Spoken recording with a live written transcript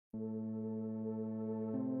Well,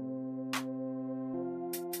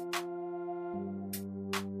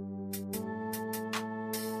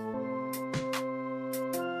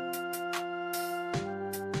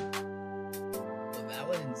 that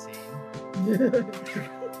was insane.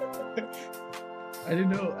 I didn't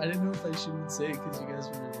know if I shouldn't say it because you guys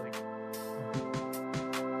were like.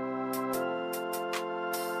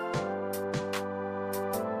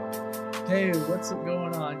 Hey, what's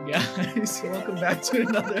going on, guys? Welcome back to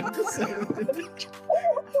another episode.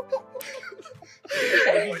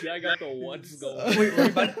 I got the what's going.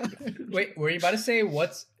 Were you about to say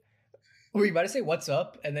what's? Were you about to say what's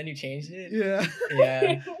up and then you changed it? Yeah.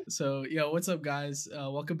 Yeah. So what's up, guys?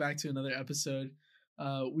 Welcome back to another episode.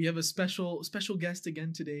 We have a special guest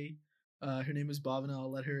again today. Her name is Bhavna. I'll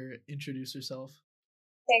let her introduce herself.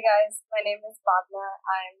 Hey guys, my name is Bhavna.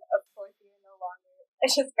 I'm a fourth year no longer. I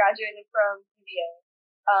just graduated from UVA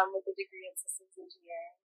with a degree in systems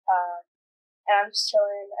engineering. And I'm just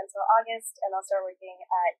chilling until August, and I'll start working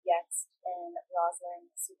at Yext in Roslyn.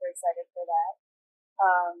 Super excited for that.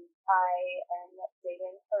 I am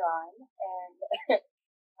dating Haran, and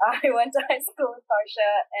I went to high school with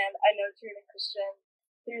Harsha, and I know Tarun and Christian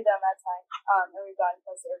through them at times, and we've gotten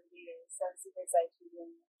close over the years, so I'm super excited to be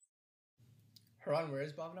doing this. Haran, where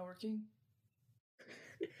is Bhavna working?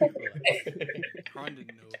 Haran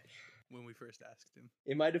didn't know when we first asked him.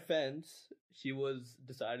 In my defense, she was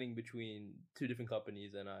deciding between two different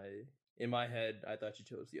companies, and in my head, I thought she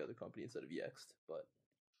chose the other company instead of Yext, but...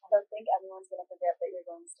 I don't think everyone's going to forget that you're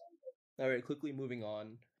going to Stanford. Alright, quickly moving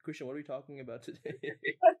on. Christian, what are we talking about today?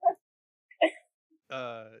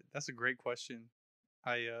 That's a great question.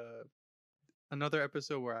 Another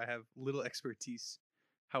episode where I have little expertise.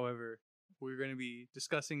 However, we're going to be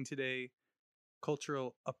discussing today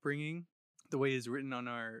cultural upbringing. The way it's written on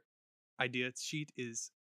our idea sheet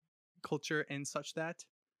is culture and such that.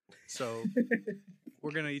 So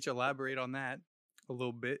we're going to each elaborate on that a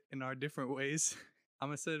little bit in our different ways. I'm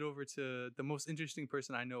going to send it over to the most interesting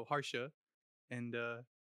person I know, Harsha, and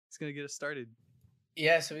he's going to get us started.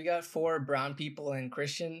 Yeah, so we got 4 brown people and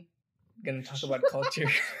Christian. Gonna talk about culture.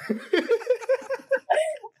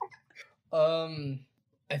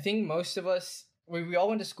 I think most of us, we all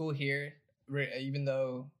went to school here, even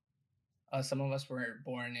though some of us were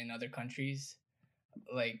born in other countries,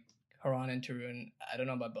 like Haran and Tarun. I don't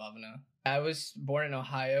know about Bhavna. I was born in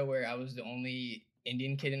Ohio, where I was the only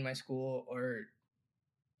Indian kid in my school, or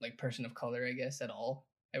like person of color, I guess, at all.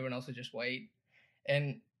 Everyone else was just white.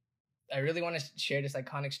 And I really want to share this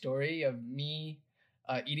iconic story of me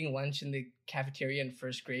eating lunch in the cafeteria in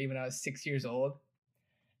first grade when I was 6 years old.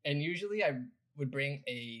 And usually I would bring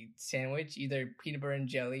a sandwich, either peanut butter and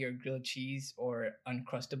jelly or grilled cheese or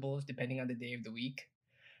Uncrustables, depending on the day of the week.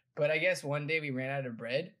 But I guess one day we ran out of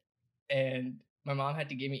bread and my mom had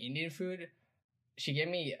to give me Indian food. She gave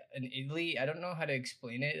me an idli. I don't know how to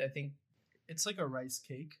explain it. I think it's like a rice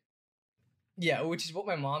cake. Yeah, which is what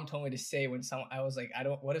my mom told me to say when I was like,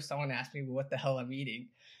 what if someone asked me what the hell I'm eating?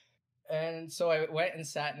 And so I went and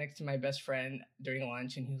sat next to my best friend during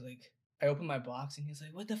lunch, and he was like, I opened my box, and he was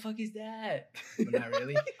like, what the fuck is that? But not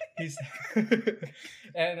really.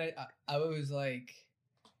 And I was like,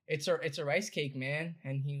 it's a rice cake, man.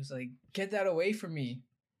 And he was like, get that away from me.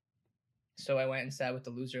 So I went and sat with the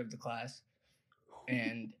loser of the class,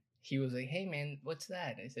 and he was like, hey man, what's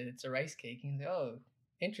that? I said, it's a rice cake. And he was like, oh,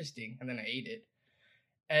 interesting. And then I ate it.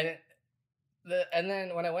 And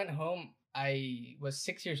then when I went home, I was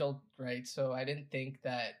 6 years old, right? So I didn't think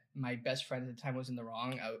that my best friend at the time was in the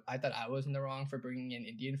wrong. I thought I was in the wrong for bringing in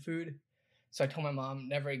Indian food. So I told my mom,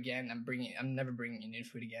 never again. I'm never bringing Indian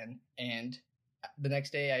food again. And the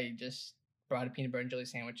next day, I just brought a peanut butter and jelly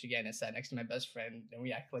sandwich again and sat next to my best friend, and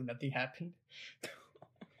we acted like nothing happened.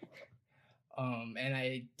 And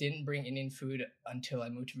I didn't bring Indian food until I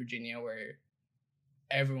moved to Virginia, where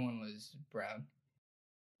everyone was brown.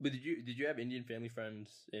 But did you have Indian family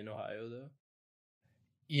friends in Ohio though?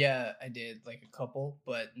 Yeah, I did, like a couple,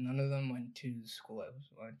 but none of them went to the school I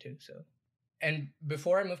wanted to. So, and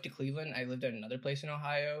before I moved to Cleveland, I lived at another place in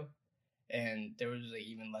Ohio, and there was like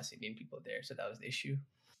even less Indian people there, so that was the issue.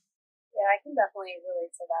 Yeah, I can definitely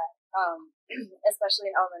relate to that. Especially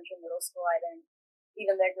in elementary and middle school,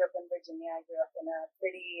 even though I grew up in Virginia, I grew up in a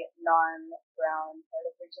pretty non-brown part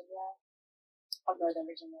of Virginia, of Northern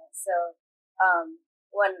Virginia. So,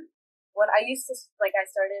 when I used to, I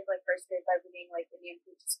started, first grade by bringing, Indian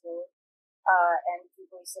food to school, and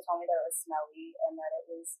people used to tell me that it was smelly and that it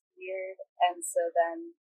was weird, and so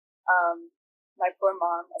then, my poor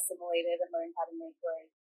mom assimilated and learned how to make,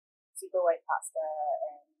 super white pasta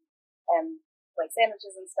and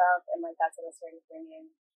sandwiches and stuff, and, that's what I started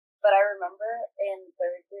bringing. But I remember in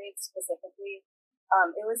third grade specifically,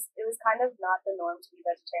 it was kind of not the norm to be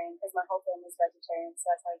vegetarian because my whole family's vegetarian, so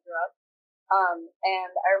that's how I grew up.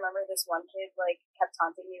 And I remember this one kid like kept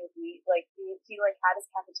taunting me with meat. Like he like had his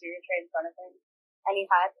cafeteria tray in front of him, and he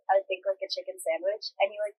had, I think, like a chicken sandwich,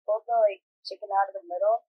 and he like pulled the like chicken out of the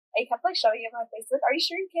middle, and he kept like shoving it in my face. Like, are you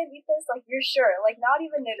sure you can't eat this? Like, you're sure? Like, not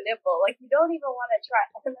even a nibble. Like, you don't even want to try.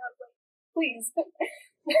 And I was like, please,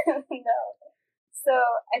 no. So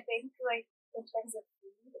I think like in terms of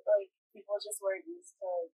food, like people just weren't used to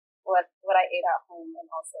like what I ate at home, and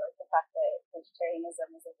also like the fact that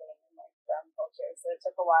vegetarianism is a thing in like brown culture. So it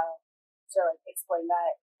took a while to like explain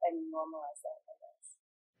that and normalize that, I guess.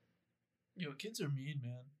 Yo, kids are mean,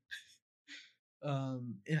 man.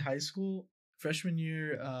 In high school, freshman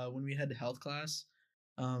year, when we had health class,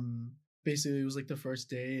 basically it was like the first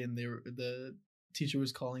day, and the teacher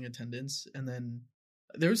was calling attendance, and then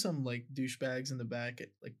there were some like douchebags in the back,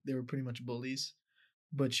 like they were pretty much bullies.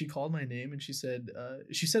 But she called my name and she said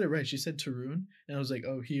it right. She said Tarun, and I was like,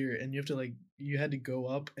 oh, here. And you had to go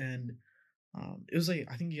up and it was like,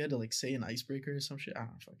 I think you had to like say an icebreaker or some shit. I don't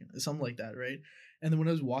know, fucking something like that, right? And then when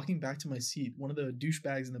I was walking back to my seat, one of the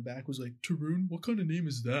douchebags in the back was like, Tarun, what kind of name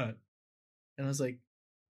is that? And I was like,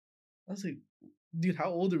 dude, how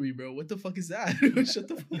old are we, bro? What the fuck is that? Shut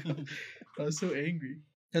the fuck up. I was so angry.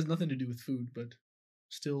 It has nothing to do with food, but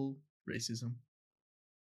still racism.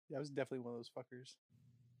 Yeah, I was definitely one of those fuckers.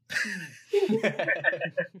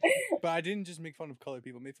 But I didn't just make fun of colored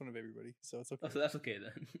people, I made fun of everybody, so it's okay. Oh, so that's okay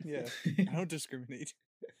then. Yeah, I don't discriminate.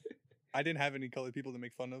 I didn't have any colored people to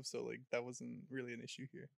make fun of, so like that wasn't really an issue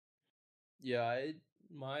here. Yeah,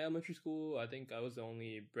 my elementary school, I think I was the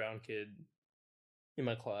only brown kid in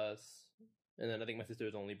my class, and then I think my sister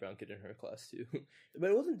was the only brown kid in her class too. But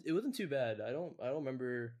it wasn't too bad. I don't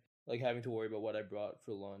remember like having to worry about what I brought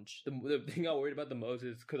for lunch. The thing I worried about the most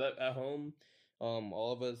is because at home,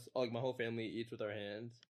 all of us, like my whole family, eats with our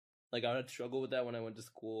hands. Like I would struggle with that when I went to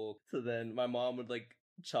school. So then my mom would like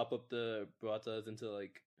chop up the parathas into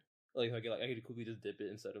like I could quickly just dip it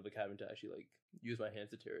instead of like having to actually like use my hands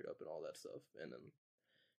to tear it up and all that stuff. And then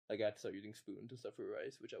I got to start using spoons and stuff for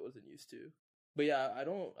rice, which I wasn't used to. But yeah, I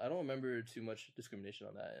don't remember too much discrimination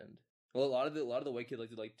on that end. Well, a lot of the white kids like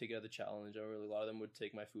to like take it as a challenge. Or a lot of them would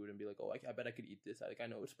take my food and be like, "Oh, I bet I could eat this. I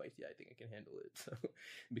know it's spicy. I think I can handle it." So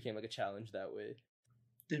it became like a challenge that way.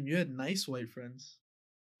 Damn, you had nice white friends.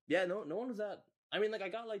 Yeah, no one was that. I mean, like I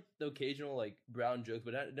got like the occasional like brown jokes,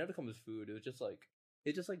 but it never comes with food. It was just like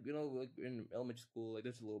you know, like in elementary school, like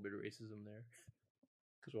there's a little bit of racism there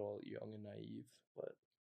because we're all young and naive. But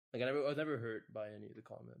like I was never hurt by any of the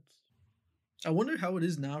comments. I wonder how it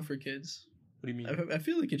is now for kids. What do you mean? I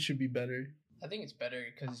feel like it should be better. I think it's better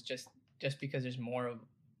because just because there's more of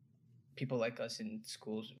people like us in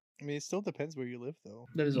schools. I mean, it still depends where you live, though.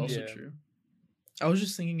 That is also true. I was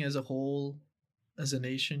just thinking as a whole, as a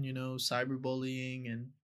nation, you know, cyberbullying and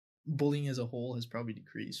bullying as a whole has probably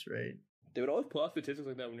decreased, right? They would always pull out statistics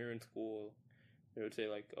like that when you're in school. They would say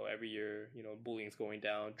like, oh, every year, you know, bullying's going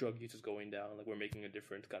down, drug use is going down, like we're making a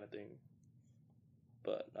difference kind of thing.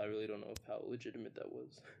 But I really don't know how legitimate that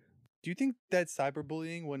was. Do you think that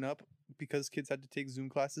cyberbullying went up because kids had to take Zoom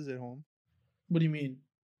classes at home? What do you mean?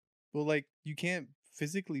 Well, like, you can't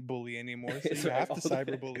physically bully anymore, so you have to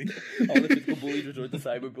cyberbully. All the physical bullies resort to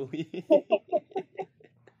cyberbullying.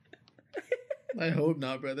 I hope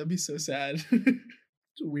not, bro. That'd be so sad.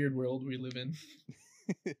 It's a weird world we live in.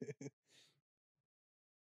 I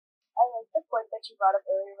like the point that you brought up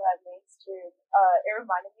earlier about mainstream. It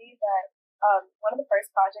reminded me that one of the first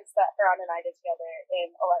projects that Haran and I did together in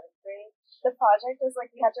 11th grade, the project was like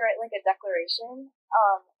we had to write like a declaration.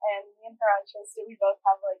 And me and Haran chose to, we both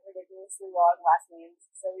have like ridiculously long last names,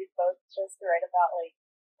 so we both chose to write about like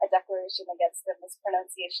a declaration against the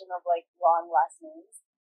mispronunciation of like long last names.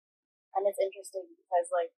 And it's interesting because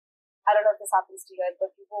like I don't know if this happens to you guys,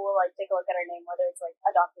 but people will like take a look at our name, whether it's like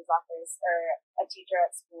a doctor's office or a teacher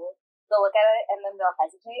at school. They'll look at it and then they'll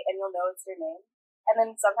hesitate, and you'll know it's your name. And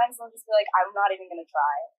then sometimes they'll just be like, I'm not even going to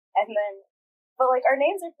try. And then, but like our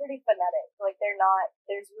names are pretty phonetic. Like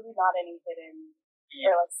there's really not any hidden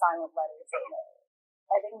or like silent letters in there.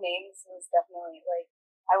 I think names was definitely like,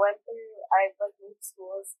 I've like moved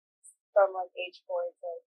schools from like age 4 to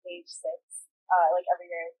like age 6. Like every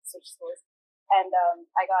year I switch schools. And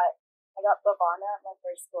I got Bhavana at my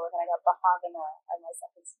first school, and then I got Bahavana at my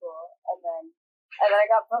second school. And then I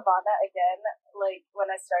got Bhavana again, like,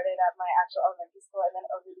 when I started at my actual elementary school, and then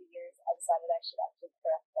over the years, I decided I should actually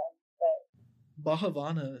correct them, but...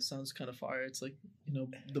 Bahavana sounds kind of fire. It's like, you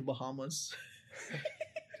know, the Bahamas.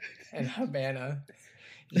 And Havana.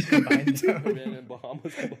 Just combined them. Havana and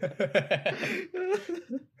Bahamas.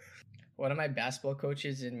 one of my basketball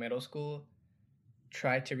coaches in middle school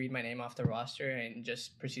tried to read my name off the roster and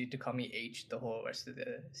just proceeded to call me H the whole rest of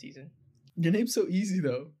the season. Your name's so easy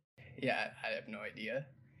though. Yeah, I have no idea.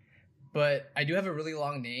 But I do have a really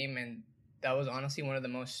long name, and that was honestly one of the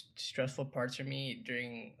most stressful parts for me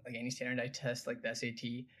during like any standardized test, like the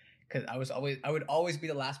SAT, because I would always be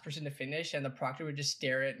the last person to finish, and the proctor would just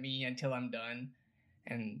stare at me until I'm done,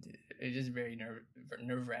 and it's just very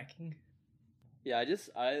nerve wracking. Yeah,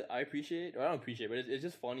 I appreciate, or I don't appreciate, but it's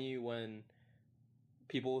just funny when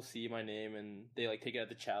people see my name and they like take it as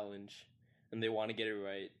a challenge and they want to get it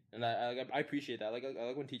right, and I appreciate that. Like I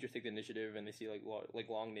like when teachers take the initiative and they see like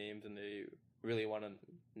long names and they really want to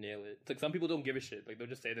nail it. It's like some people don't give a shit. Like they'll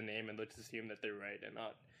just say the name and they'll just assume that they're right and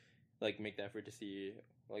not like make the effort to see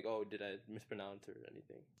like, oh, did I mispronounce or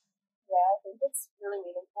anything. Yeah, I think it's really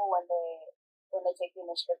meaningful when they take the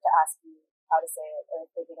initiative to ask you how to say it or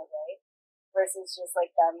if they get it right, versus just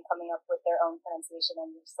like them coming up with their own pronunciation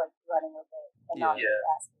and just like running with it and not really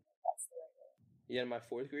asking if that's the right way. Yeah, my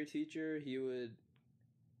 4th grade teacher, he would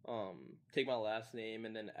take my last name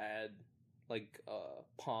and then add like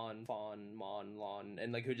Pon, Fawn, Mon, Lon,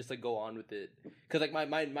 and like he would just like go on with it. Cause like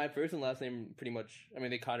my first and last name pretty much, I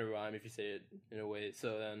mean they kind of rhyme if you say it in a way.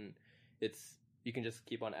 So then you can just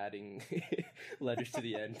keep on adding letters to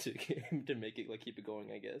the end to make it like keep it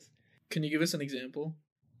going, I guess. Can you give us an example?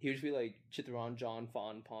 He would just be like Chitharon, John,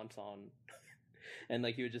 Fawn, Pon, Son. And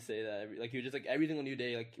like he would just say that he would just like every single new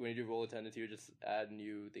day, like when he did roll attendance, he would just add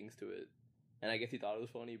new things to it. And I guess he thought it was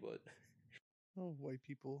funny, but Oh, white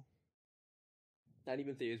people. I didn't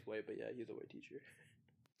even say he was white, but yeah, he's a white teacher.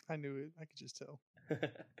 I knew it. I could just tell.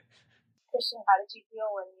 Christian, how did you feel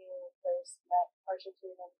when you first met Harsha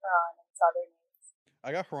Tune and Karan and saw their names?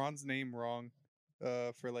 I got Haran's name wrong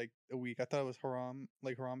for like a week. I thought it was Haram,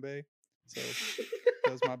 like Harambe. So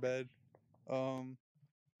that was my bad.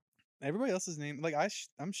 Everybody else's name, like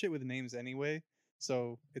I'm shit with names anyway,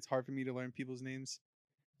 so it's hard for me to learn people's names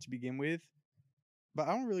to begin with. But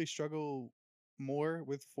I don't really struggle more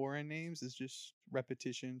with foreign names. It's just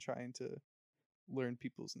repetition, trying to learn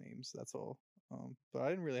people's names. That's all. But I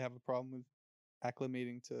didn't really have a problem with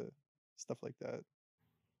acclimating to stuff like that.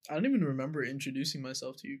 I don't even remember introducing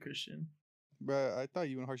myself to you, Christian. Bruh, I thought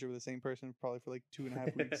you and Harsha were the same person probably for like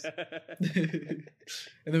 2.5 weeks.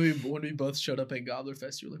 And then when we both showed up at Gobbler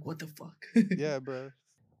Fest, you were like, "What the fuck?" Yeah, bruh.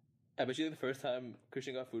 I bet you the first time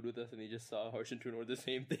Christian got food with us and he just saw Harsh and Tune were the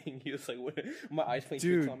same thing. He was like, "What? My eyes playing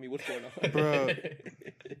tricks on me. What's going on?" Bro.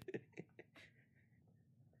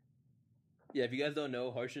 Yeah, if you guys don't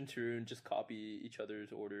know, Harsh and Tarun just copy each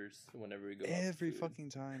other's orders whenever we go. Every fucking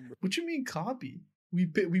time, bro. What you mean copy? We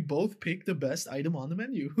both pick the best item on the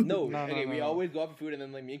menu. No, No, okay, no, we no. always go out for food and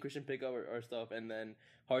then like me and Christian pick up our stuff and then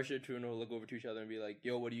Harsh and Tarun will look over to each other and be like,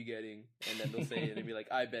 "Yo, what are you getting?" And then they'll say it and be like,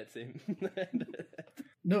 "I bet same."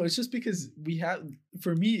 No, it's just because we have,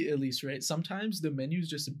 for me at least, right? Sometimes the menu's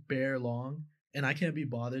just bare long and I can't be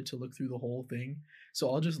bothered to look through the whole thing. So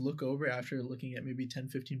I'll just look over after looking at maybe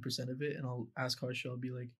 10-15% of it and I'll ask Harsha, I'll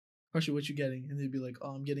be like, "Harsha, what you getting?" And they'd be like,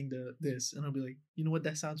 "Oh, I'm getting this." And I'll be like, "You know what?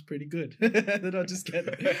 That sounds pretty good." Then I'll just get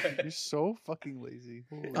it. You're so fucking lazy.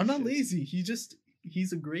 Holy I'm not shit. lazy.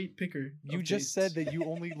 He's a great picker. You of just tastes. said that you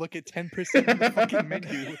only look at 10% of the fucking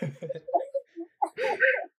menu.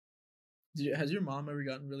 Has your mom ever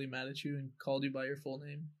gotten really mad at you and called you by your full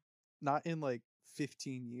name? Not in like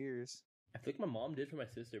 15 years. I think my mom did for my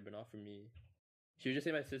sister, but not for me. She would just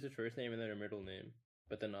say my sister's first name and then her middle name,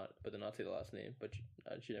 but then not say the last name. But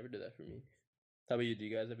she never did that for me. How about you? Do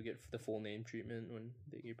you guys ever get the full name treatment when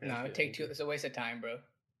you pronounce No, it? it take two. It's a waste of time, bro.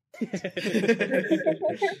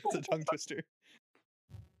 It's a tongue twister.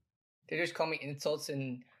 They just call me insults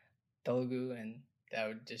in Telugu, and I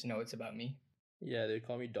would just know it's about me. Yeah, they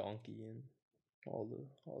call me donkey and all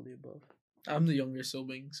the above. I'm the younger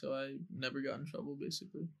sibling, so I never got in trouble,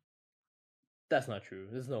 basically. That's not true.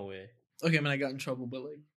 There's no way. Okay, I mean, I got in trouble, but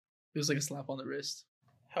like, it was like a slap on the wrist.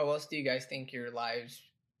 How else do you guys think your lives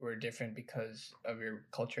were different because of your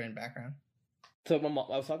culture and background? So I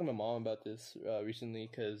was talking to my mom about this recently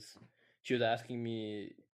because she was asking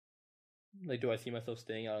me, like, do I see myself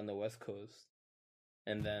staying out on the West Coast?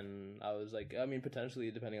 And then I was like, I mean, potentially,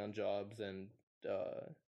 depending on jobs and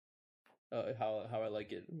how I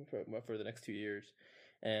like it for the next 2 years.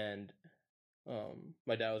 And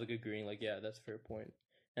my dad was like agreeing, like, yeah, that's a fair point.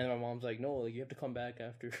 And my mom's like, no, like you have to come back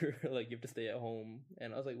after, like you have to stay at home.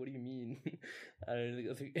 And I was like, what do you mean?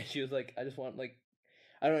 And she was like, I just want like,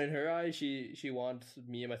 I don't know. In her eyes, she wants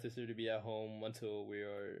me and my sister to be at home until we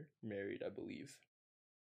are married, I believe.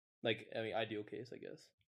 Like, I mean, ideal case, I guess.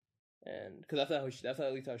 And because that's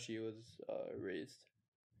at least how she was raised.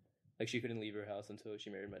 Like she couldn't leave her house until she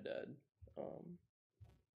married my dad.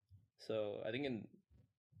 So I think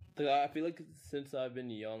I feel like since I've been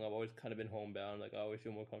young, I've always kind of been homebound. Like I always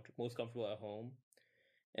feel most comfortable at home.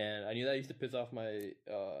 And I knew that used to piss off my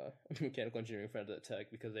mechanical engineering friends at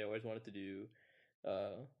Tech because they always wanted to do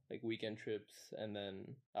like weekend trips, and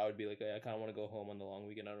then I would be like, I kind of want to go home on the long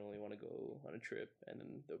weekend. I don't really want to go on a trip, and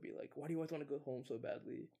then they'll be like, why do you always want to go home so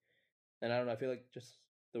badly? And I don't know. I feel like just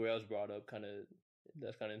the way I was brought up,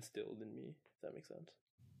 that's kind of instilled in me. If that makes sense.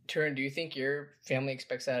 Turin, do you think your family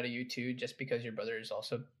expects that out of you too, just because your brother has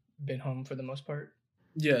also been home for the most part?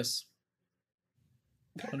 Yes.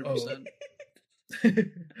 100%.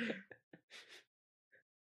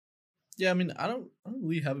 Yeah, I mean, I don't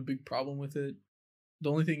really have a big problem with it. The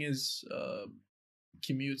only thing is,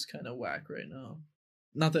 commute's kind of whack right now.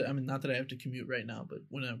 Not that I have to commute right now, but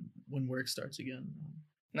when work starts again.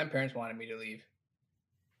 My parents wanted me to leave.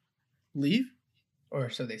 Leave? Or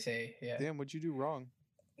so they say, yeah. Damn, what'd you do wrong?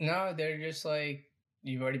 No, they're just like,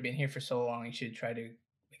 you've already been here for so long, you should try to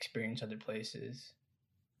experience other places.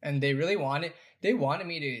 And they wanted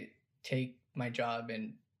me to take my job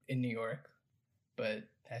in New York, but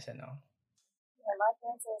I said no. Yeah, my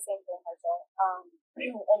parents say the same thing,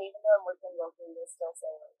 and even though I'm working locally, they still say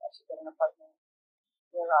like I should get an apartment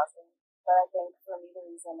near Roslyn. But I think for me the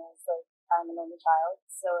reason is like I'm an only child,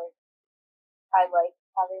 so like I like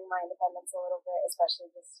having my independence a little bit, especially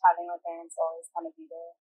just having my parents always kind of be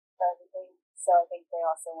there for everything. So I think they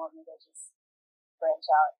also want me to just branch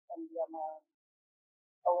out and be on my own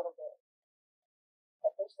a little bit.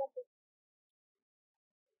 But there's something.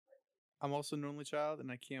 I'm also an only child,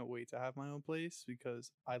 and I can't wait to have my own place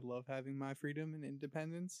because I love having my freedom and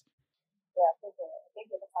independence. Yeah, I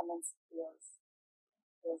think independence feels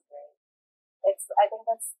great. I think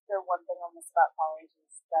that's the one thing I miss about college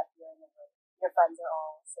is that feeling of like your friends are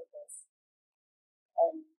all so close,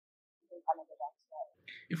 and you can kind of go back to that.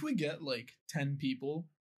 If we get like 10 people,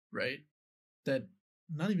 right? That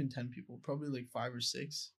not even 10 people, probably like 5 or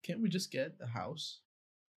 6. Can't we just get a house?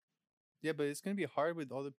 Yeah, but it's gonna be hard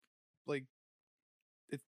with all the like.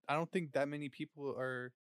 I don't think that many people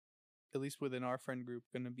are, at least within our friend group,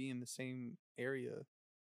 gonna be in the same area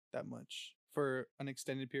that much for an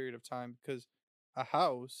extended period of time because a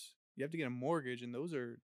house you have to get a mortgage, and those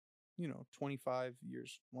are 25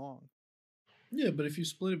 years long. Yeah, but if you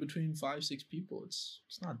split it between 5, 6 people, it's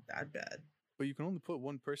not that bad. But you can only put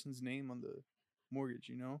one person's name on the mortgage,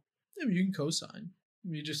 Yeah, but you can co-sign.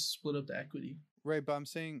 You just split up the equity. Right, but I'm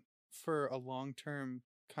saying for a long-term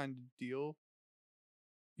kind of deal,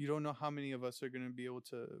 you don't know how many of us are going to be able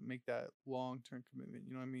to make that long-term commitment.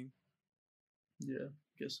 You know what I mean? Yeah,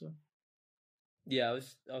 I guess so. Yeah, I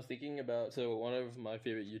was thinking about, so one of my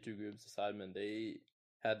favorite YouTube groups, Sidemen, they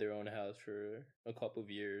had their own house for a couple of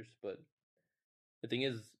years, but the thing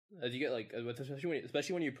is, as you get like,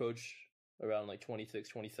 especially when you approach around like 26,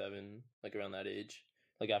 27, like around that age,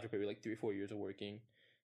 like after maybe like 3 or 4 years of working,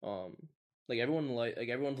 like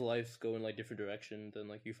everyone's lives go in like different directions, and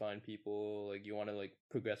like you find people, like you want to like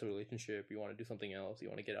progress a relationship, you want to do something else, you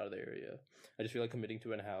want to get out of the area. I just feel like committing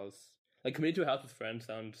to a house with friends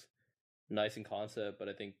sounds nice in concept, but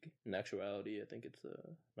I think in actuality, I think it's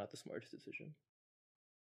not the smartest decision.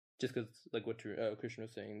 Just because, like what Christian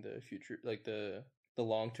was saying, the future, like the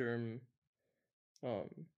long term,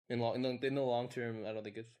 in the long term, I don't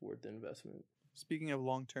think it's worth the investment. Speaking of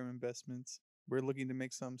long-term investments, we're looking to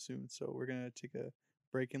make some soon, so we're gonna take a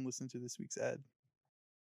break and listen to this week's ad.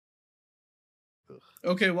 Ugh.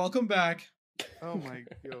 Okay, welcome back. Oh my,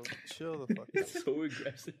 yo, chill the fuck out. It's so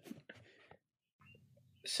aggressive.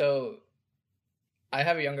 So, I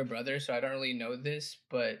have a younger brother, so I don't really know this,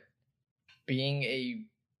 but being a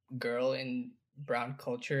girl in brown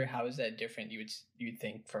culture, how is that different? You'd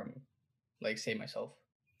think from, like, say myself.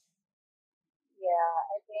 Yeah,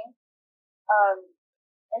 I think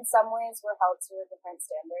in some ways we're held to a different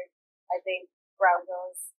standard. I think brown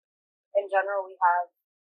girls, in general, we have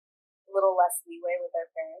a little less leeway with our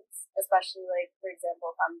parents, especially like, for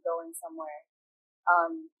example, if I'm going somewhere,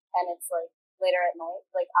 and it's like later at night,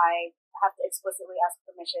 like I have to explicitly ask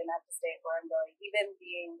permission. I have to stay where I'm going, even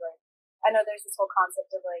being like, I know there's this whole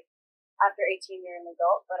concept of like after 18 you're an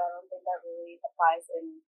adult, but I don't think that really applies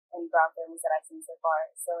in brown families that I've seen so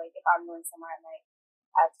far. So like if I'm going somewhere at night,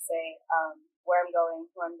 I have to say where I'm going,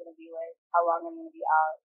 who I'm going to be with, how long I'm going to be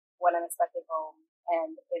out, when I'm expected home,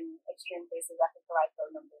 and in extreme cases, I can provide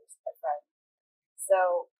phone numbers of friends.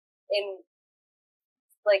 So in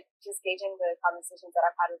like just gauging the conversations that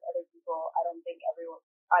I've had with other people, I don't think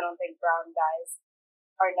brown guys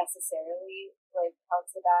are necessarily like held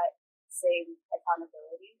to that same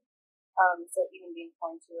accountability. So even being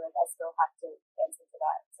pointed to, like I still have to answer to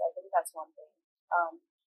that. So I think that's one thing.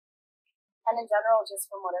 And in general, just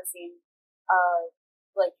from what I've seen,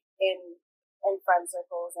 like in friend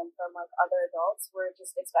circles and from like other adults, we're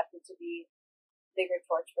just expected to be bigger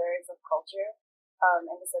torchbearers of culture,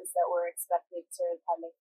 in the sense that we're expected to kind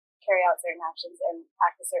of carry out certain actions and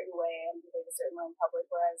act a certain way and behave a certain way in public,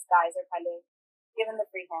 whereas guys are kind of given the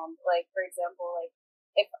free hand. Like, for example, like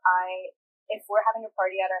if we're having a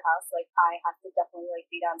party at our house, like I have to definitely like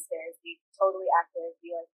be downstairs, be totally active,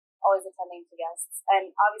 be like always attending to guests.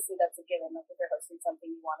 And obviously that's a given, like if you're hosting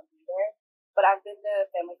something you want to be there. But I've been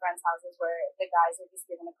to family friends' houses where the guys are just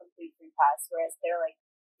given a complete free pass, whereas their like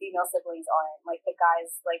female siblings aren't. Like the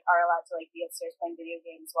guys like are allowed to like be upstairs playing video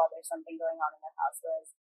games while there's something going on in their house,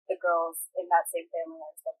 whereas the girls in that same family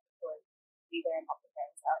are expected to like be there and help their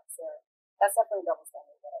parents out. So that's definitely a double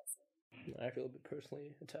standard that I've seen. I feel a bit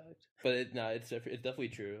personally attacked, but it's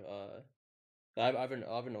definitely true. I have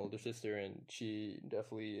an older sister, and she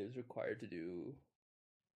definitely is required to do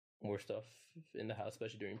more stuff in the house,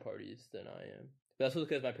 especially during parties, than I am. But that's also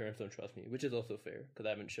because my parents don't trust me, which is also fair because I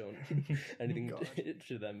haven't shown anything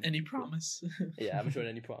to them. Any promise? Yeah, I haven't shown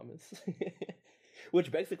any promise.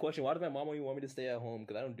 Which begs the question: why does my mom only want me to stay at home?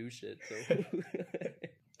 Because I don't do shit. So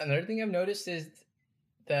Another thing I've noticed is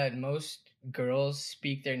that most girls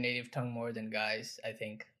speak their native tongue more than guys, I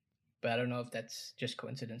think. But I don't know if that's just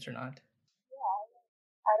coincidence or not. Yeah,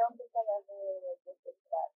 I don't think I've ever like looked into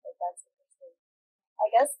that, but that's interesting. I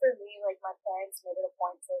guess for me, like my parents made it a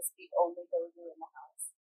point to speak only Telugu in the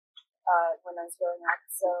house when I was growing up.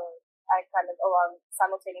 So I kind of, along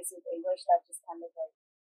simultaneously with English, that just kind of like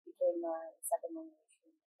became a second language for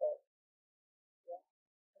me. But yeah,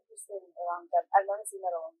 interesting along that. I've never seen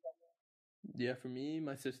that along that. yeah, for me,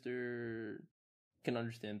 my sister can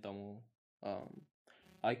understand Tamil.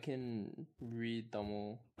 I can read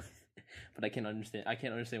Tamil, but I can't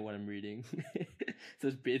understand what I'm reading.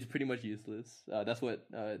 So it's pretty much useless. That's what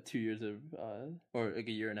 2 years of or like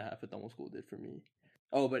a year and a half at Tamil school did for me.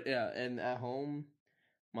 Oh, but yeah, and at home,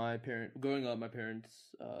 growing up, my parents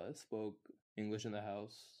spoke English in the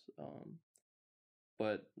house.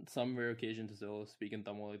 But some rare occasions they'll speak in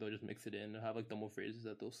Tamil, like they'll just mix it in. They'll have like Tamil phrases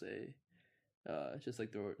that they'll say. Just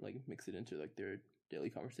like they'll like mix it into like their daily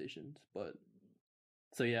conversations. But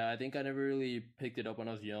so yeah, I think I never really picked it up when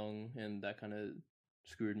I was young, and that kind of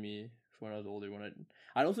screwed me for when I was older.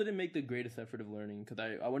 I also didn't make the greatest effort of learning because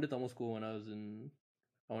I went to Tamil school when I was in,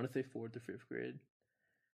 I want to say 4th or 5th grade.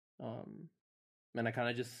 And I kind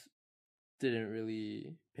of just didn't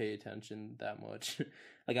really pay attention that much.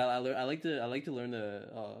 Like I like to learn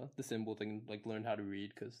the symbol thing, like learn how to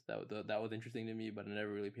read, because that was interesting to me. But I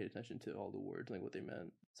never really paid attention to all the words, like what they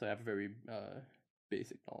meant. So I have a very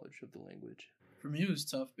basic knowledge of the language. For me, it was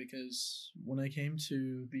tough because when I came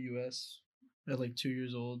to the U.S. at like 2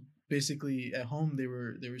 years old, basically at home they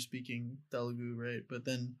were speaking Telugu, right? But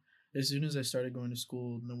then as soon as I started going to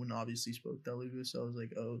school, no one obviously spoke Telugu, so I was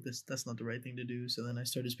like, oh, that's not the right thing to do. So then I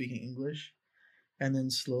started speaking English, and then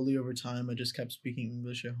slowly over time, I just kept speaking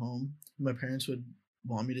English at home. My parents would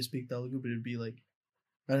want me to speak Telugu, but it'd be like,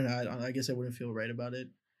 I don't know, I guess I wouldn't feel right about it.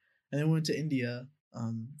 And then I went to India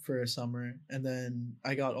for a summer, and then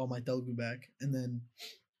I got all my Telugu back, and then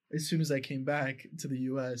as soon as I came back to the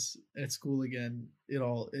U.S. at school again, it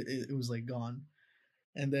was like gone.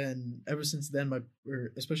 And then ever since then,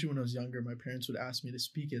 especially when I was younger, my parents would ask me to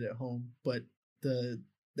speak it at home, but the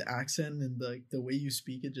accent and the way you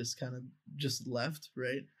speak it just kind of just left,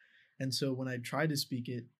 right? And so when I tried to speak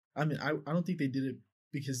it, I mean, I don't think they did it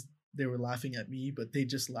because they were laughing at me, but they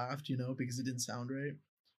just laughed, because it didn't sound right.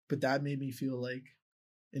 But that made me feel like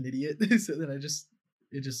an idiot. So then it just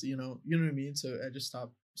you know what I mean. So I just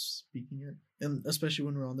stopped speaking it. And especially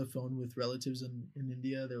when we're on the phone with relatives in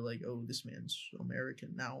India, they're like, "Oh, this man's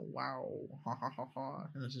American now. Wow, ha ha ha ha."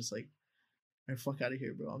 And it's just like, "Man, fuck out of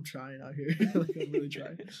here, bro. I'm trying out here. Like I'm really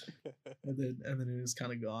trying." And then it was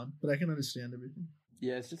kind of gone. But I can understand everything.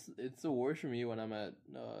 Yeah, it's the worst for me when I'm at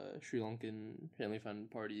Sri Lankan family fun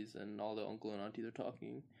parties and all the uncle and aunties are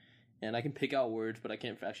talking, and I can pick out words, but I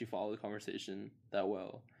can't actually follow the conversation that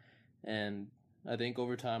well. And I think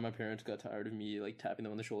over time, my parents got tired of me like tapping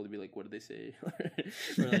them on the shoulder, to be like, "What did they say?"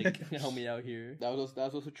 Or like, "Help me out here." That was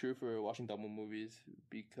also true for watching Tamil movies,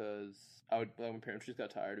 because my parents just got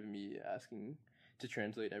tired of me asking to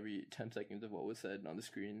translate every 10 seconds of what was said on the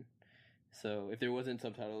screen. So if there wasn't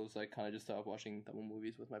subtitles, I kind of just stopped watching Tamil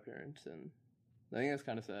movies with my parents, and I think that's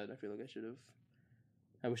kind of sad. I feel like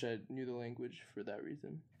I wish I knew the language for that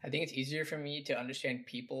reason. I think it's easier for me to understand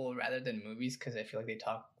people rather than movies because I feel like they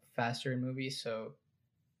talk faster in movies. So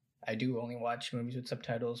I do only watch movies with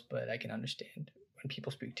subtitles, but I can understand when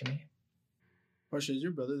people speak to me. Parsha, is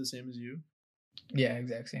your brother the same as you? Yeah,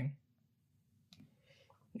 exact same.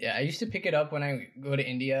 Yeah, I used to pick it up when I go to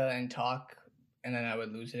India and talk, and then I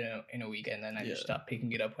would lose it in a week, and then I just stopped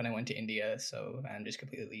picking it up when I went to India. So I'm just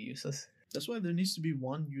completely useless. That's why there needs to be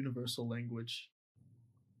one universal language.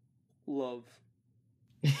 Love.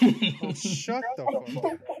 Oh, shut the fuck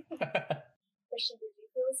up. Christian, did you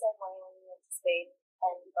feel the same way when you went to Spain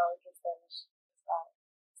and you felt like your Spanish was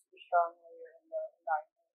super strong when you were in the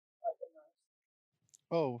environment, like immersed?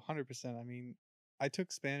 Oh, 100%. I mean, I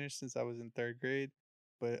took Spanish since I was in third grade,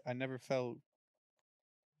 but I never felt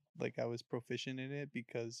like I was proficient in it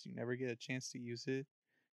because you never get a chance to use it.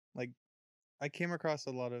 Like, I came across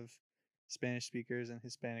a lot of Spanish speakers and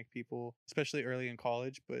Hispanic people, especially early in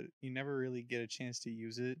college, but you never really get a chance to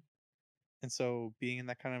use it. And so being in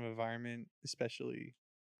that kind of environment, especially,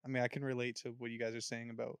 I mean, I can relate to what you guys are saying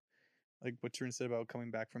about like what Tarun said about coming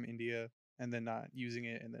back from India and then not using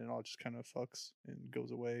it and then it all just kind of fucks and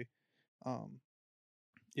goes away. Um,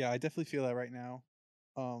 yeah, I definitely feel that right now.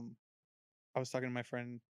 Um, I was talking to my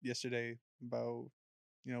friend yesterday about,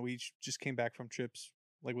 we just came back from trips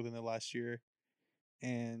like within the last year,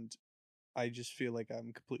 and I just feel like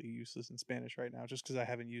I'm completely useless in Spanish right now just because I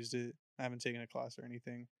haven't used it. I haven't taken a class or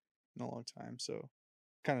anything in a long time. So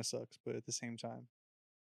kind of sucks. But at the same time,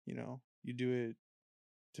 you do it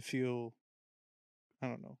to feel, I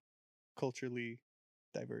don't know, culturally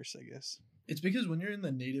diverse, I guess. It's because when you're in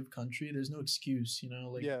the native country, there's no excuse,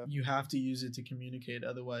 like Yeah. you have to use it to communicate.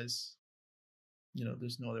 Otherwise,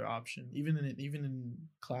 there's no other option. Even in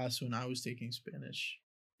class when I was taking Spanish,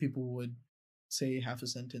 people would say half a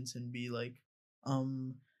sentence and be like,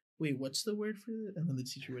 wait, what's the word for it? And then the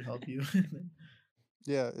teacher would help you.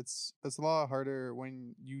 Yeah, it's a lot harder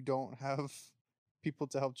when you don't have people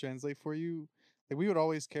to help translate for you. Like we would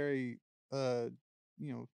always carry you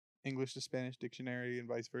know, English to Spanish dictionary and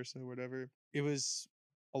vice versa or whatever. It was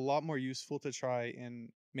a lot more useful to try and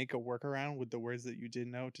make a workaround with the words that you did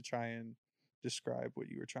know to try and describe what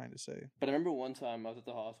you were trying to say. But I remember one time I was at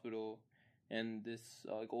the hospital, and this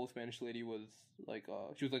like old Spanish lady was like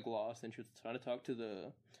she was like lost, and she was trying to talk to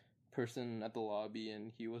the person at the lobby,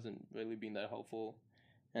 and he wasn't really being that helpful.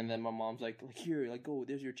 And then my mom's like here, like go,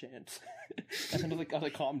 there's your chance. And I was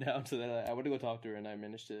like, calm down. So that I went to go talk to her, and I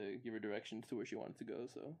managed to give her directions to where she wanted to go.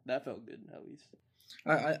 So that felt good, at least.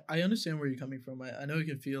 I understand where you're coming from. I know it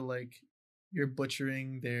can feel like you're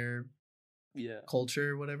butchering their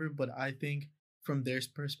culture or whatever, but I think from their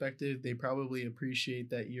perspective, they probably appreciate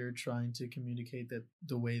that you're trying to communicate that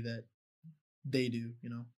the way that they do,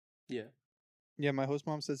 Yeah, my host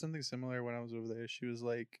mom said something similar when I was over there. She was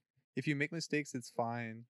like, if you make mistakes, it's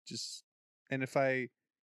fine. And if I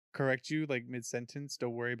correct you like mid sentence,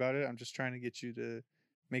 don't worry about it. I'm just trying to get you to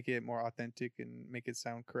make it more authentic and make it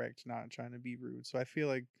sound correct, not trying to be rude. So I feel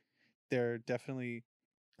like they're definitely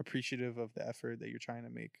appreciative of the effort that you're trying to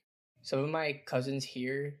make. Some of my cousins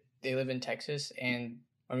here, they live in Texas, and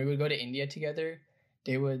when we would go to India together,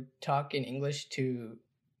 they would talk in English to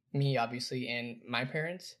me, obviously, and my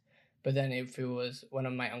parents. But then if it was one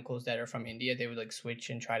of my uncles that are from India, they would like switch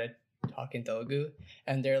and try to talk in Telugu,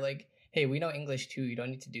 and they're like, "Hey, we know English too. You don't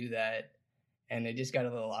need to do that." And it just got a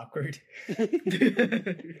little awkward.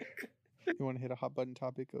 You want to hit a hot button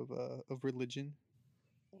topic of religion?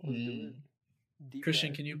 Let's do it. Christian,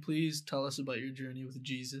 dive. can you please tell us about your journey with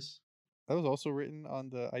Jesus? That was also written on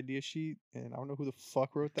the idea sheet, and I don't know who the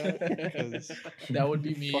fuck wrote that because That would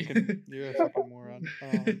be me. you're a fucking moron.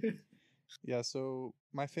 Yeah, so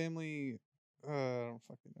my family, I don't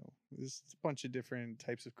fucking know. There's a bunch of different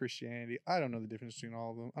types of Christianity. I don't know the difference between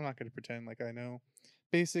all of them. I'm not gonna pretend like I know.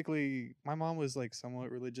 Basically, my mom was like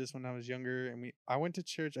somewhat religious when I was younger, and I went to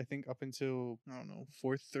church I think up until I don't know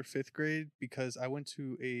 4th or 5th grade because I went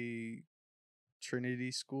to a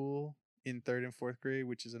Trinity school in 3rd and 4th grade,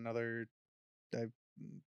 which is another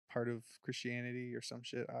part of Christianity or some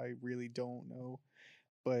shit. I really don't know.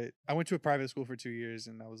 But I went to a private school for 2 years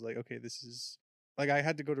and I was like, okay, this is like I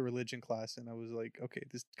had to go to religion class and I was like, okay,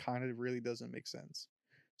 this kind of really doesn't make sense.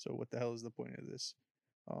 So what the hell is the point of this?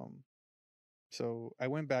 So I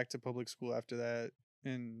went back to public school after that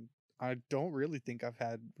and I don't really think I've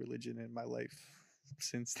had religion in my life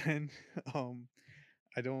since then.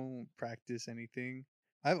 I don't practice anything.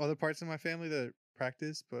 I have other parts of my family that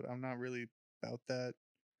practice, but I'm not really about that.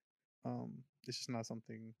 It's just not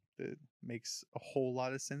something that makes a whole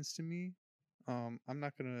lot of sense to me. I'm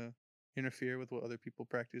not gonna interfere with what other people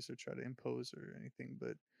practice or try to impose or anything,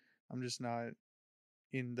 but I'm just not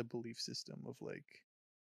in the belief system of like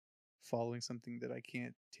following something that I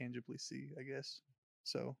can't tangibly see, I guess.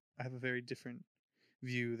 So I have a very different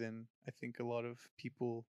view than I think a lot of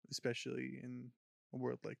people, especially in a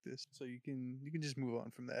world like this. So you can just move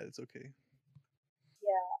on from that. It's okay.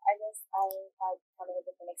 Yeah, I guess I had kind of a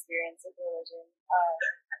different experience with religion.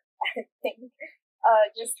 I think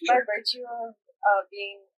just by virtue of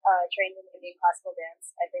being trained in Indian classical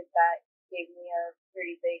dance, I think that gave me a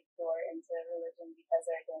pretty big door into religion because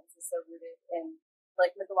our dance is so rooted in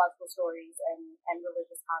like mythological stories and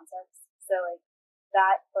religious concepts. So like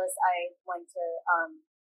that plus I went to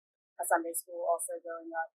a Sunday school also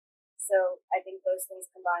growing up. So I think those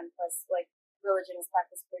things combined plus like religion is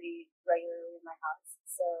practiced pretty regularly in my house.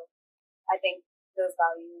 So I think those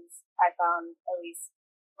values I found at least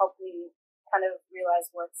helped me kind of realize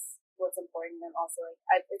what's important, and also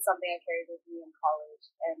like it's something I carried with me in college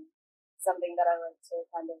and something that I like to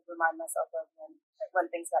kind of remind myself of when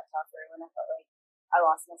things got tougher, when I felt like I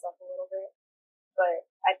lost myself a little bit. But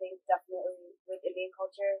I think definitely with Indian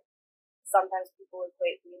culture, sometimes people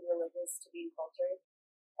equate being religious to being cultured,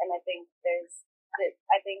 and I think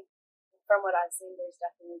from what I've seen, there's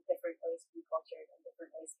definitely different ways to be cultured and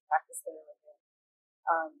different ways to practice the religion.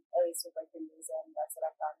 At least with like Hinduism, that's what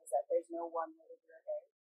I found is that there's no one way to do it.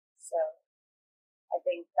 So I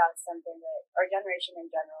think that's something that our generation in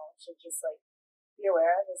general should just like be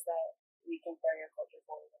aware of, is that we can carry our culture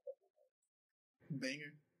forward in different ways.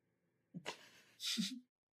 Banger.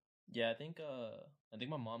 Yeah, I think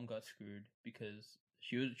my mom got screwed because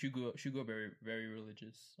she grew up very, very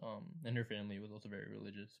religious. And her family was also very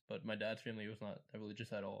religious, but my dad's family was not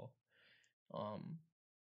religious at all.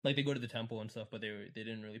 Like they go to the temple and stuff, but they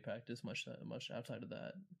didn't really practice much outside of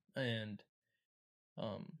that. And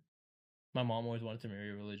my mom always wanted to marry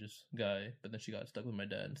a religious guy, but then she got stuck with my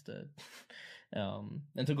dad instead.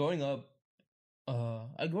 And so growing up,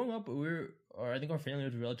 I think our family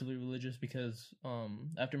was relatively religious because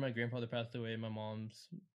after my grandfather passed away, my mom's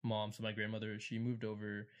mom, so my grandmother, she moved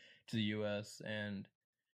over to the U.S. and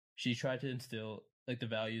she tried to instill like the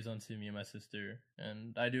values onto me and my sister,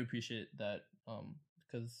 and I do appreciate that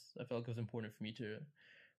because I felt like it was important for me to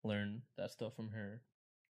learn that stuff from her.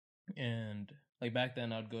 And like back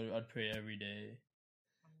then, I'd pray every day,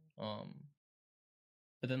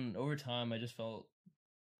 but then over time, I just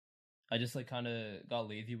like kind of got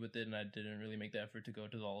lazy with it, and I didn't really make the effort to go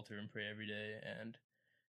to the altar and pray every day, and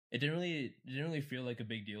it didn't really feel like a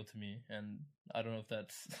big deal to me, and I don't know if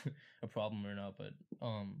that's a problem or not, but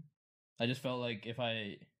I just felt like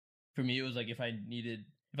for me it was like if I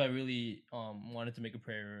really wanted to make a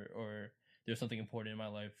prayer, or there's something important in my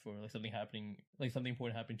life, or like something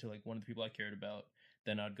important happening to like one of the people I cared about,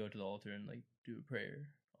 then I'd go to the altar and like do a prayer.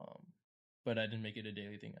 But I didn't make it a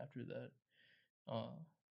daily thing after that.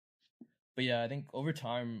 But yeah, I think over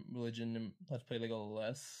time, religion has played like a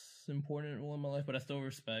less important role in my life. But I still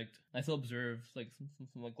observe like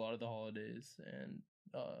some like a lot of the holidays, and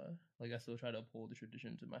like I still try to uphold the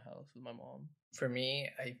traditions in my house with my mom. For me,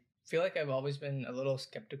 I feel like I've always been a little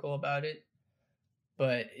skeptical about it,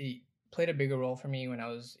 but it played a bigger role for me when I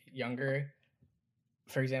was younger.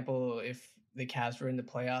 For example, if the Cavs were in the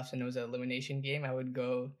playoffs and it was an elimination game, I would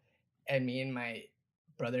go, and me and my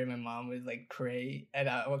brother and my mom would like pray, and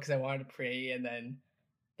because I wanted to pray, and then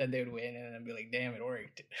they would win, and I'd be like, "Damn, it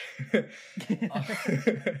worked."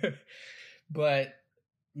 But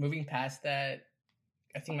moving past that,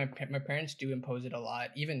 I think my parents do impose it a lot.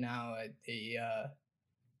 Even now,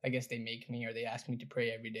 I guess they make me, or they ask me to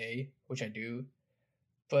pray every day, which I do.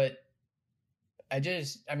 But I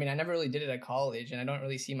never really did it at college, and I don't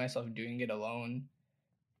really see myself doing it alone.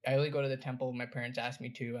 I only go to the temple when my parents ask me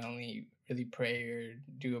to. I only really pray or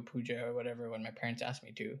do a puja or whatever when my parents ask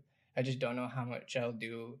me to. I just don't know how much I'll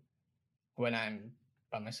do when I'm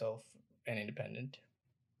by myself and independent,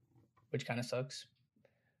 which kind of sucks.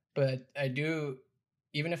 But I do,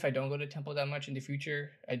 even if I don't go to temple that much in the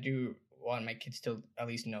future, I do want my kids to at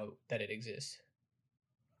least know that it exists.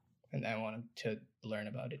 And I want them to learn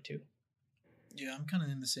about it too. Yeah, I'm kind of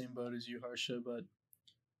in the same boat as you, Harsha, but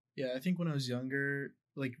yeah, I think when I was younger,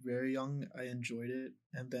 like very young, I enjoyed it.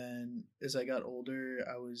 And then as I got older,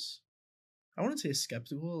 I wouldn't say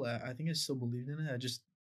skeptical. I think I still believed in it.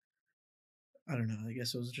 I don't know. I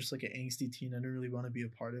guess I was just like an angsty teen. I didn't really want to be a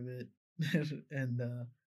part of it. And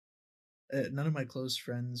none of my close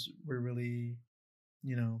friends were really,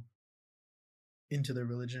 into their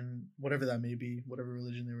religion, whatever that may be, whatever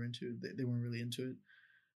religion they were into. They weren't really into it.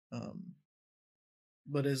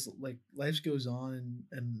 But as like life goes on,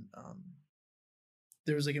 and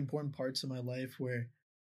there was like important parts of my life where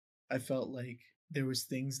I felt like there was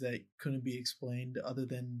things that couldn't be explained other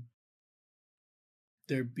than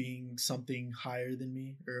there being something higher than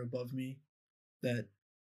me or above me that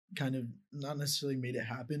kind of not necessarily made it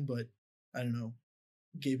happen, but I don't know,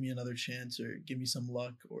 gave me another chance or gave me some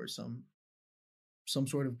luck or some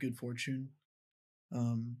sort of good fortune.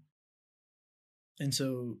 And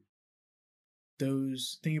so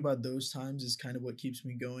those thinking about those times is kind of what keeps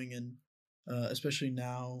me going, and especially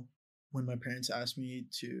now when my parents ask me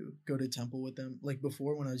to go to temple with them. Like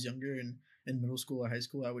before, when I was younger and in middle school or high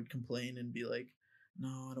school, I would complain and be like, no,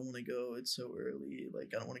 I don't want to go, it's so early,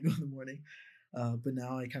 like I don't want to go in the morning. But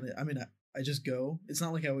now I kind of, I mean, I just go. It's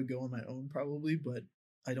not like I would go on my own probably, but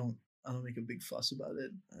i don't I don't make a big fuss about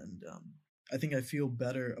it. And I think I feel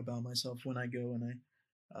better about myself when I go, and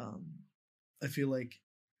I feel like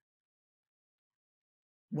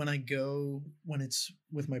when I go, when it's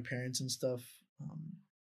with my parents and stuff,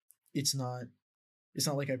 it's not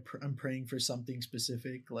like I'm praying for something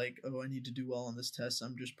specific, like, oh, I need to do well on this test.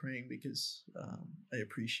 I'm just praying because I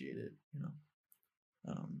appreciate it, you know.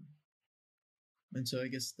 And so I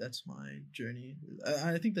guess that's my journey.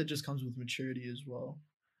 I think that just comes with maturity as well.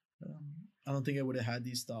 I don't think I would have had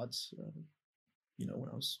these thoughts, when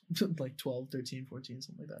I was like 12, 13, 14,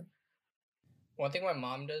 something like that. One thing my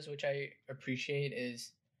mom does, which I appreciate,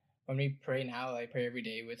 is when we pray now, I pray every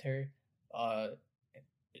day with her.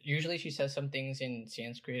 Usually she says some things in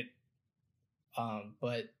Sanskrit,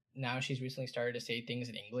 but now she's recently started to say things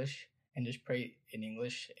in English and just pray in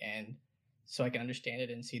English, and so I can understand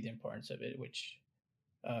it and see the importance of it, which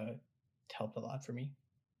helped a lot for me.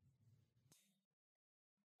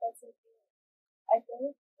 That's interesting. I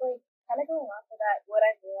think, like, kind of going off of that, what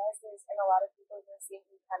I've realized is, and a lot of people who seem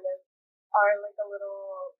to kind of are like a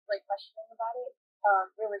little like questioning about it,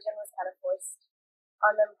 religion was kind of forced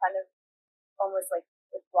on them, kind of almost like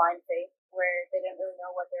with blind faith, where they didn't really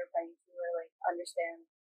know what they were praying to or like understand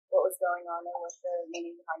what was going on or what the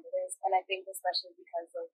meaning behind it is. And I think especially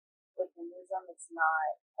because like with Hinduism, it's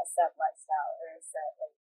not a set lifestyle or a set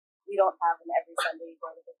like we don't have an every Sunday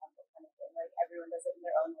go to the temple kind of thing. Like everyone does it in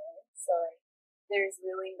their own way. So like there's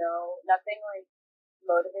really nothing like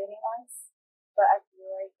motivating us. But I feel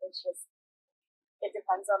like it's just it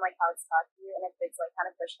depends on like how it's taught to you, and if it's like kind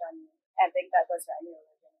of pushed on you. I think that goes for any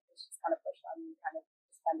religion. It's just kind of pushed on you, kind of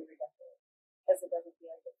just tend to reject it because it doesn't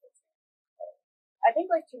feel like it fits in. So I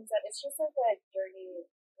think like Toon said, it's just like a journey,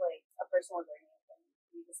 like a personal journey, and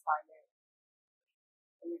you just find it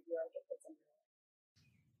and you feel like it fits into it.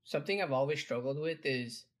 Something I've always struggled with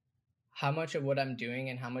is how much of what I'm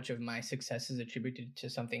doing and how much of my success is attributed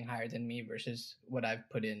to something higher than me versus what I've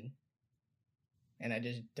put in. And I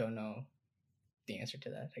just don't know the answer to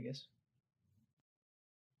that, I guess.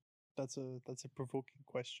 That's a provoking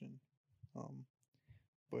question.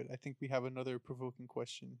 But I think we have another provoking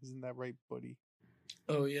question. Isn't that right, buddy?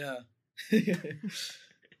 Oh yeah.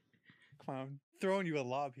 Come on, I'm throwing you a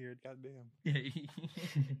lob here, goddamn.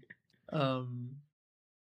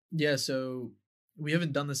 Yeah, so we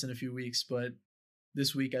haven't done this in a few weeks, but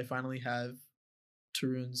this week I finally have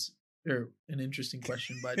an interesting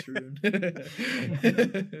question by Tarun.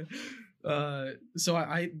 So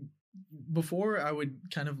I before I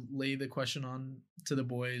would kind of lay the question on to the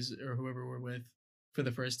boys or whoever we're with for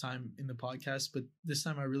the first time in the podcast, but this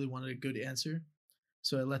time I really wanted a good answer,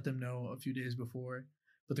 so I let them know a few days before.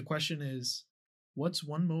 But the question is, what's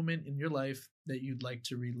one moment in your life that you'd like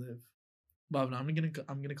to relive? Bhavna, I'm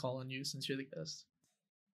gonna call on you since you're the guest.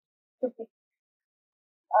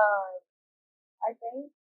 I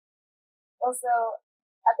think also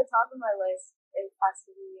at the top of my list it has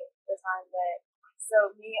to be the time that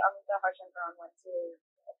me, Amrita, Harsh, and Karan went to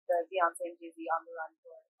the Beyonce and Jay-Z On the Run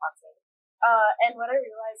tour concert. And what I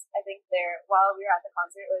realized, I think there while we were at the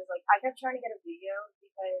concert was like I kept trying to get a video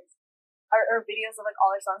because or videos of like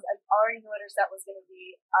all her songs. I already knew what her set was gonna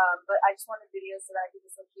be, but I just wanted videos so that I could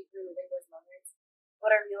just like keep reliving those moments.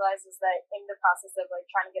 What I realized is that in the process of like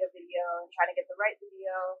trying to get a video and trying to get the right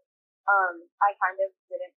video, I kind of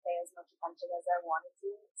didn't pay as much attention as I wanted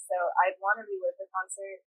to. So I'd want to relive the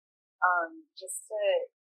concert, just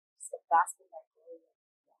to bask in that glory.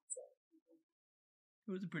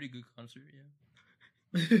 It was a pretty good concert, yeah.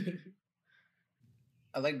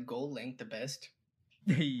 I like Gold Link the best.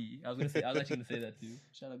 Hey, I was actually gonna say that too.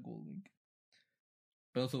 Shout out Gold Link.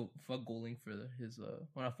 But also fuck Gold Link for his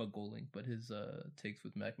well, not fuck Gold Link, but his takes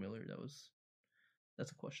with Mac Miller.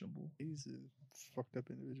 That's a questionable. He's a fucked up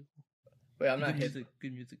individual. Wait, I'm not hit.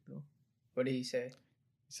 Good music though. What did he say?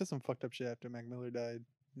 He said some fucked up shit after Mac Miller died.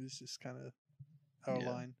 It's just kind of out of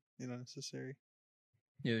line and unnecessary.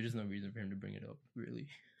 Yeah, there's just no reason for him to bring it up, really.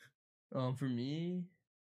 For me,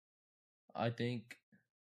 I think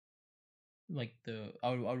like I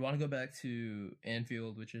would want to go back to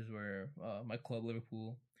Anfield, which is where my club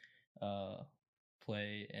Liverpool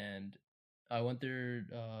play, and I went there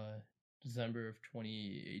December of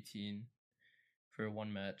 2018 for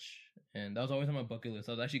one match, and that was always on my bucket list.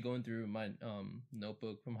 I was actually going through my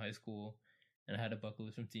notebook from high school, and I had a bucket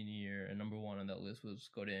list from senior year, and number one on that list was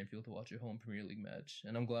go to Anfield to watch a home Premier League match,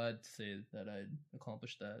 and I'm glad to say that I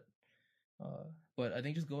accomplished that. But I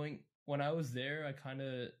think just going when I was there, I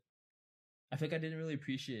feel like I didn't really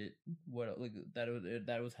appreciate what like that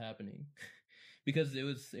it was happening. Because it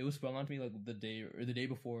was sprung onto me like the day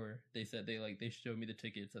before they said they showed me the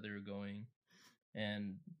tickets that they were going,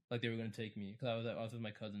 and like they were going to take me because I was with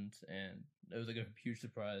my cousins, and it was like a huge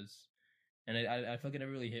surprise, and I feel like it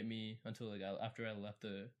never really hit me until like after I left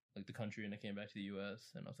the country and I came back to the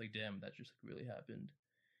U.S. and I was like, damn, that just like really happened.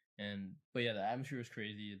 And but yeah, the atmosphere was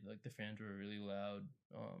crazy. Like the fans were really loud.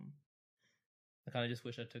 I kind of just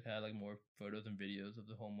wish had like more photos and videos of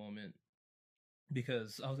the whole moment,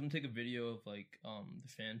 because I was gonna take a video of like the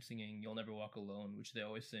fans singing "You'll Never Walk Alone," which they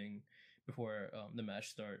always sing before the match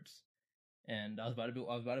starts. And I was about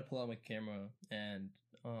to pull out my camera, and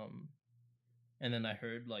then I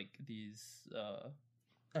heard like these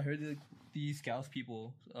these Scouts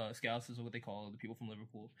people, Scouts is what they call the people from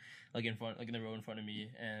Liverpool, like in the row in front of me,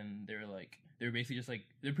 and they were basically just like,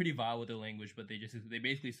 they're pretty vile with their language, but they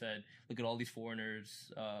basically said, look at all these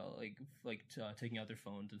foreigners, taking out their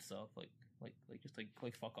phones and stuff, like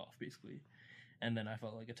fuck off basically. And then I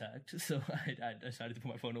felt like attacked, so I decided to put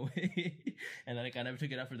my phone away, and then I never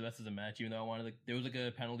took it out for the rest of the match, even though I wanted there was like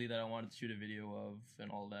a penalty that I wanted to shoot a video of and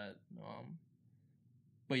all that.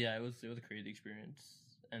 But yeah, it was a crazy experience.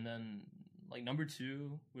 And then like number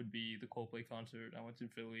two would be the Coldplay concert I went to in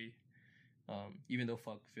Philly. Even though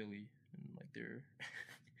fuck Philly and like their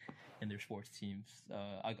and their sports teams,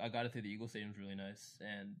 I got to say the Eagle Stadium was really nice,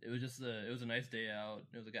 and it was a nice day out.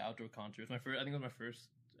 It was like an outdoor concert. It was I think it was my first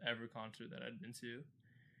ever concert that I'd been to.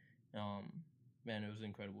 Man, it was an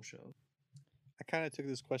incredible show. I kind of took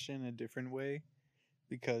this question in a different way,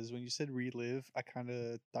 because when you said relive, I kind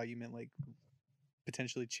of thought you meant like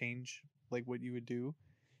potentially change like what you would do.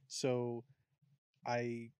 So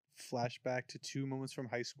I flashed back to two moments from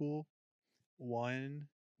high school. One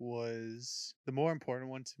was the more important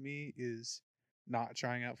one to me is not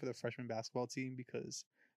trying out for the freshman basketball team, because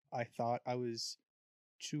I thought I was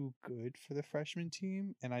too good for the freshman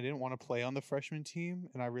team and I didn't want to play on the freshman team,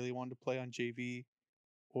 and I really wanted to play on JV,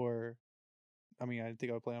 or I mean, I didn't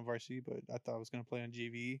think I would play on varsity, but I thought I was going to play on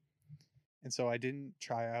JV. And so I didn't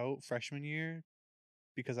try out freshman year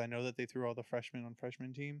because I know that they threw all the freshmen on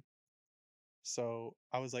freshman team. So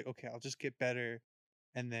I was like, okay, I'll just get better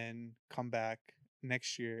and then come back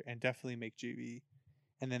next year and definitely make JV.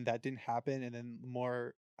 And then that didn't happen. And then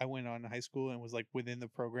more, I went on in high school and was like within the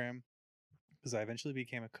program, because I eventually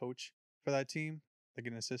became a coach for that team, like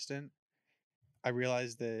an assistant. I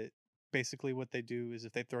realized that basically what they do is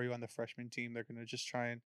if they throw you on the freshman team, they're going to just try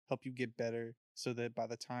and help you get better so that by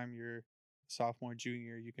the time you're sophomore,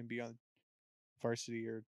 junior, you can be on varsity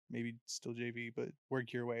or maybe still JV, but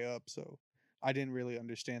work your way up. So I didn't really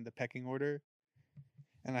understand the pecking order.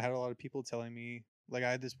 And I had a lot of people telling me, like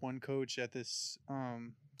I had this one coach at this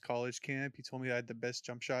college camp. He told me I had the best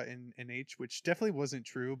jump shot in NH, which definitely wasn't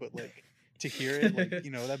true, but like to hear it, like,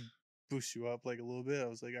 you know, that boosts you up like a little bip. I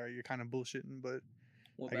was like, all right, you're kind of bullshitting, but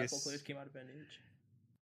what basketball players came out of NH?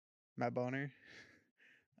 Matt Bonner.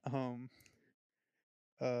 Hold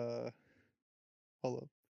up.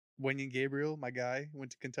 Wenyan Gabriel, my guy,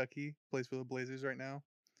 went to Kentucky, plays for the Blazers right now.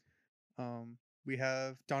 We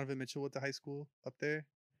have Donovan Mitchell at the high school up there.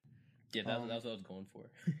 Yeah, that's what I was going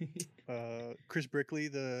for. Chris Brickley,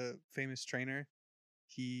 the famous trainer,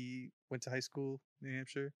 he went to high school in New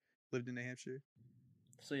Hampshire, lived in New Hampshire.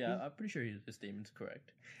 So yeah, I'm pretty sure his statement's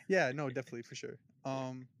correct. Yeah, no, definitely for sure.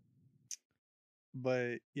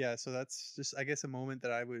 But yeah, so that's just, I guess, a moment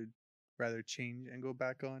that I would rather change and go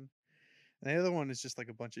back on. And the other one is just like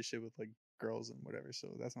a bunch of shit with like girls and whatever, so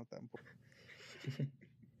that's not that important.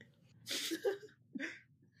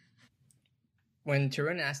 When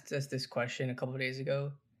Tarun asked us this question a couple of days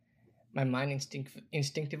ago, my mind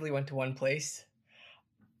instinctively went to one place.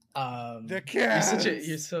 The Cavs.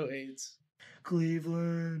 You're so AIDS.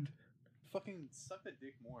 Cleveland. Fucking suck a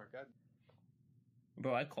dick more, God.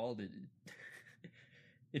 Bro, I called it.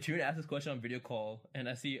 If you ask this question on video call, and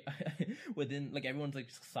I see within like everyone's like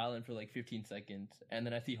silent for like 15 seconds, and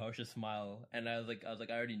then I see Harsha smile, and I was like, I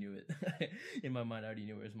already knew it. In my mind, I already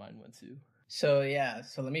knew where his mind went to. So yeah,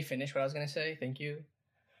 so let me finish what I was gonna say. Thank you.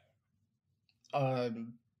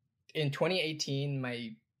 In 2018,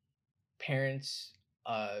 my parents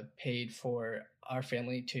paid for our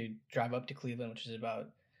family to drive up to Cleveland, which is about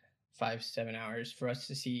 5-7 hours, for us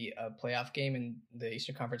to see a playoff game in the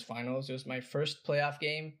Eastern Conference Finals. It was my first playoff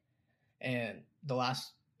game, and the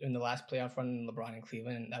last playoff run in LeBron in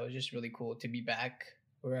Cleveland. And that was just really cool to be back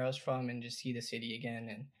where I was from and just see the city again.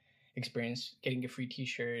 And experience getting a free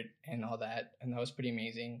T-shirt and all that, and that was pretty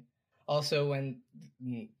amazing. Also, when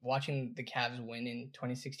watching the Cavs win in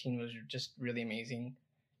 2016 was just really amazing,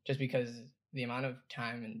 just because the amount of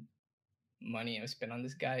time and money I've spent on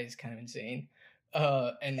this guy is kind of insane.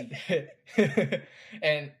 And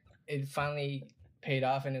and it finally paid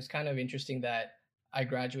off, and it's kind of interesting that I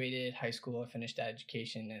graduated high school, I finished that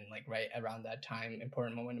education, and like right around that time,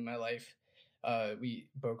 important moment in my life, we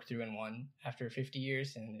broke through and won after 50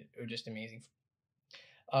 years, and it was just amazing.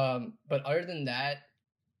 But other than that,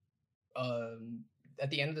 at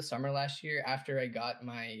the end of the summer last year, after I got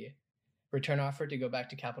my return offer to go back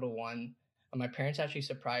to Capital One, my parents actually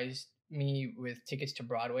surprised me with tickets to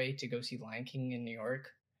Broadway to go see Lion King in New York.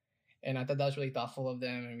 And I thought that was really thoughtful of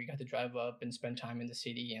them. And we got to drive up and spend time in the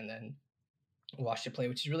city and then watch it play,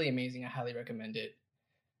 which is really amazing. I highly recommend it.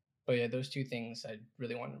 But yeah, those two things I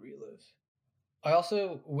really want to relive. I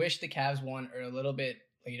also wish the Cavs won a little bit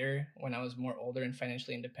later when I was more older and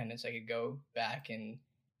financially independent, so I could go back and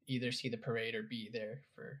either see the parade or be there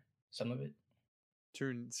for some of it.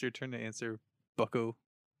 It's your turn to answer, bucko.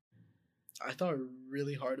 I thought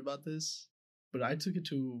really hard about this, but I took it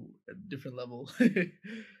to a different level.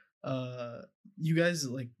 You guys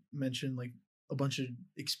like mentioned like a bunch of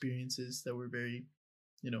experiences that were very,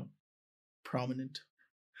 prominent.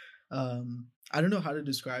 I don't know how to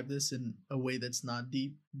describe this in a way that's not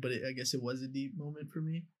deep, but I guess it was a deep moment for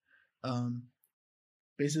me.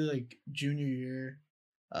 Basically, like junior year,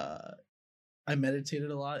 I meditated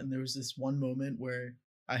a lot, and there was this one moment where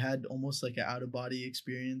I had almost like an out of body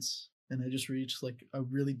experience, and I just reached like a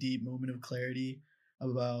really deep moment of clarity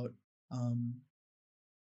about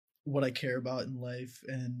what I care about in life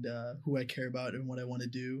and who I care about and what I want to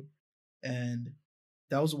do. And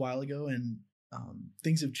that was a while ago, and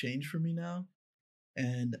things have changed for me now.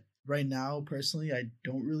 And right now, personally, I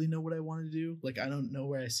don't really know what I want to do. Like, I don't know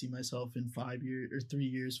where I see myself in 5 years or 3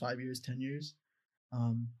 years, 5 years, 10 years.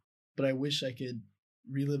 But I wish I could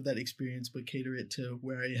relive that experience, but cater it to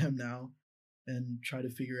where I am now and try to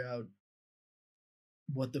figure out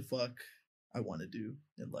what the fuck I want to do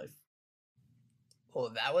in life. Oh,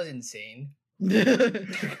 that was insane.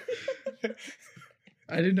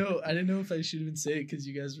 I didn't know if I should even say it because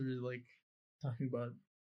you guys were like talking about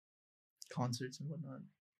concerts and whatnot.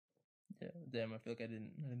 Yeah, damn, I feel like I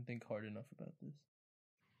didn't think hard enough about this.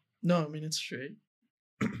 No, I mean it's straight.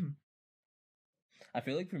 I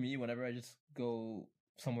feel like for me, whenever I just go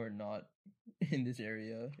somewhere not in this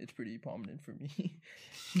area, it's pretty prominent for me.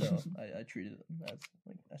 So I treat it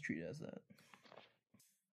as that.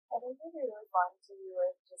 I think it'd be really fun to do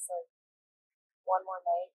like just like one more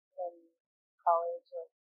night in college,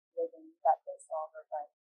 like living that place all over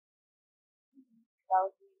again. That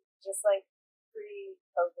would be just like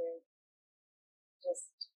pre-COVID,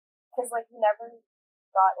 just because like we never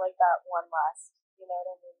got like that one last, you know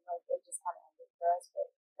what I mean? Like it just kind of ended for us,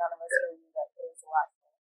 but none of us really knew that it was the last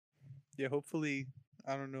one. Yeah, hopefully,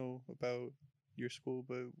 I don't know about your school,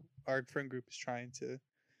 but our friend group is trying to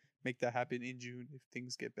make that happen in June if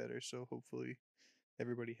things get better. So hopefully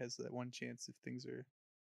everybody has that one chance if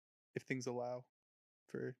things allow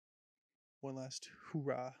for one last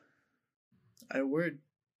hoorah. I word.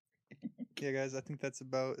 Yeah, guys, I think that's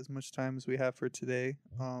about as much time as we have for today.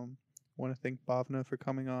 Want to thank Bhavna for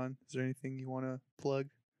coming on. Is there anything you want to plug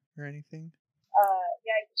or anything?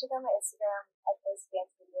 Yeah, you can check out my Instagram. I post dance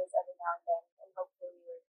videos every now and then, and hopefully,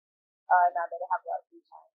 now that I have a lot of free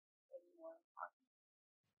time, maybe more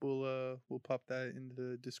content. We'll pop that in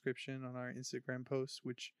the description on our Instagram post,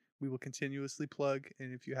 which we will continuously plug.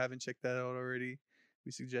 And if you haven't checked that out already,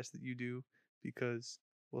 we suggest that you do because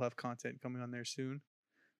we'll have content coming on there soon.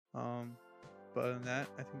 But other than that,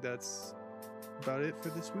 I think that's about it for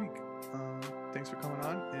this week. Thanks for coming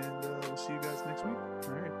on, and we'll see you guys next week. All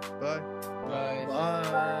right, bye. Bye.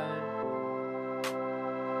 Bye.